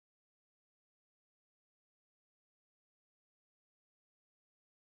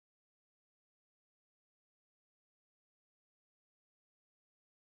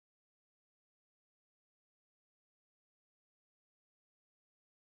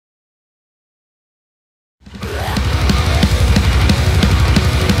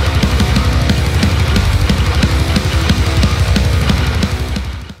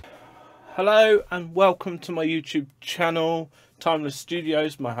Hello and welcome to my YouTube channel, Timeless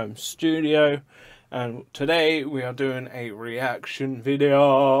Studios, my home studio, and today we are doing a reaction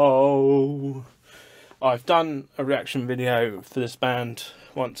video. I've done a reaction video for this band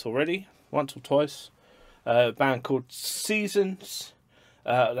once or twice. A band called Seasons.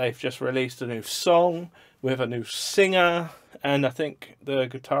 They've just released a new song with a new singer, and I think the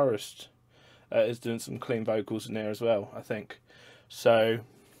guitarist is doing some clean vocals in there as well, I think. So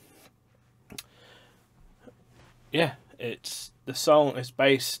yeah, the song is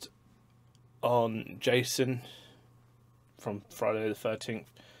based on Jason from Friday the 13th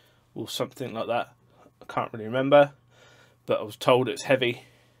or something like that. I can't really remember, but I was told it's heavy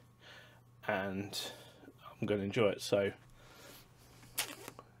and I'm going to enjoy it. So,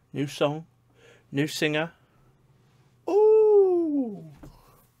 new song, new singer. Ooh,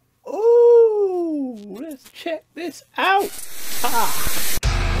 ooh, let's check this out. Ah.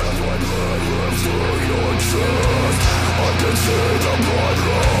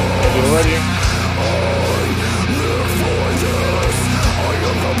 Are you ready?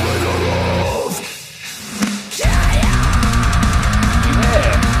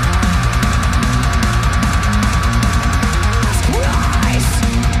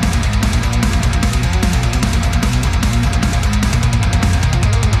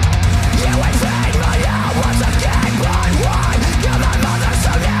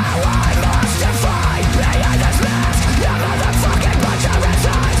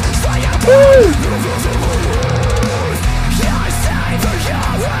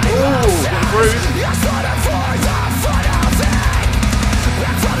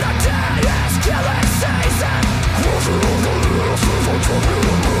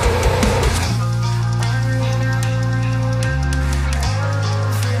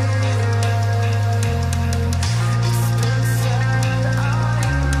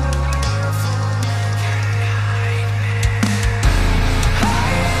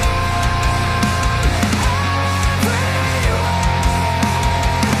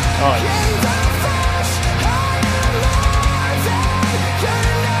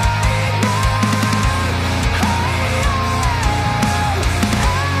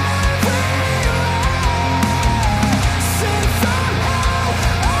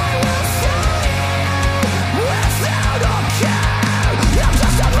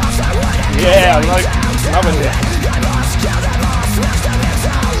 Yeah, I'm loving it.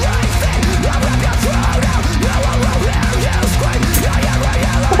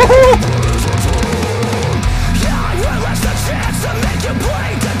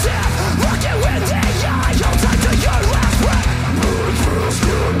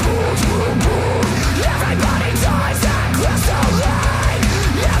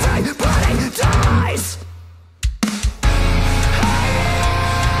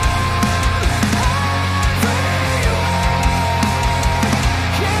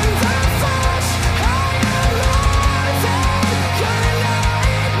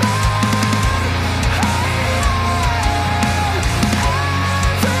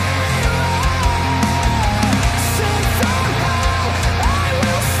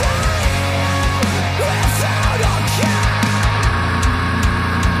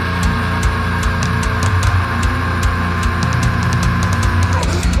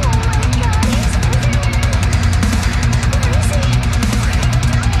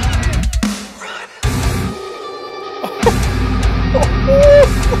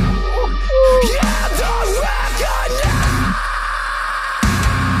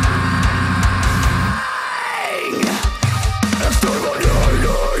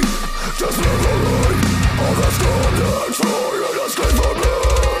 Just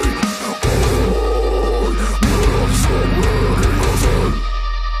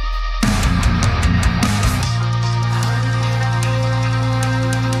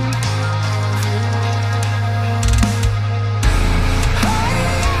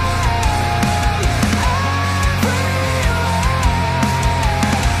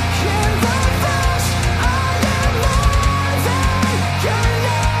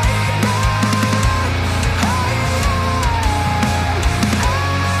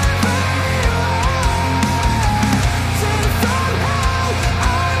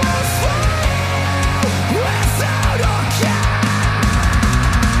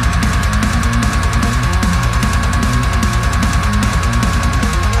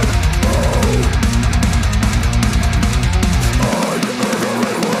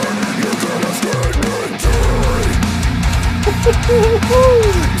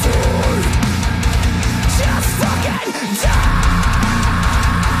fucking die!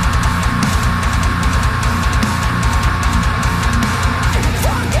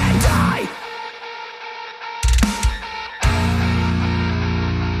 Fucking die!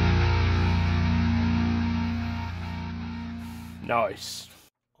 Nice.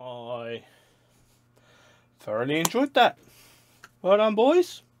 I thoroughly enjoyed that. Well done,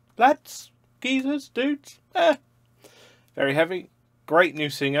 boys, lads, geezers, dudes. Very heavy. Great new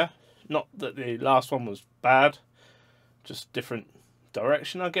singer. Not that the last one was bad, just different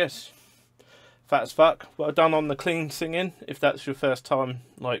direction, I guess. Fat as fuck. Well done on the clean singing. If that's your first time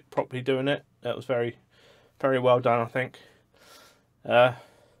like properly doing it, that was very, very well done, I think. Not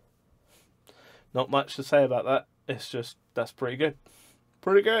much to say about that. It's just, that's pretty good.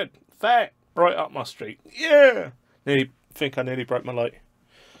 Pretty good. Fat. Right up my street. Yeah. I nearly broke my light.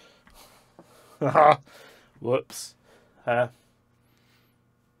 Whoops. Yeah.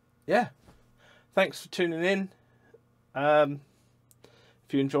 Thanks for tuning in. If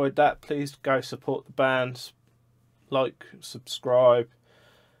you enjoyed that, please go support the bands. Like, subscribe.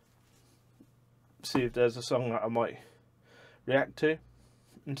 See if there's a song that I might react to.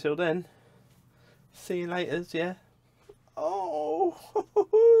 Until then, see you later, yeah. Oh.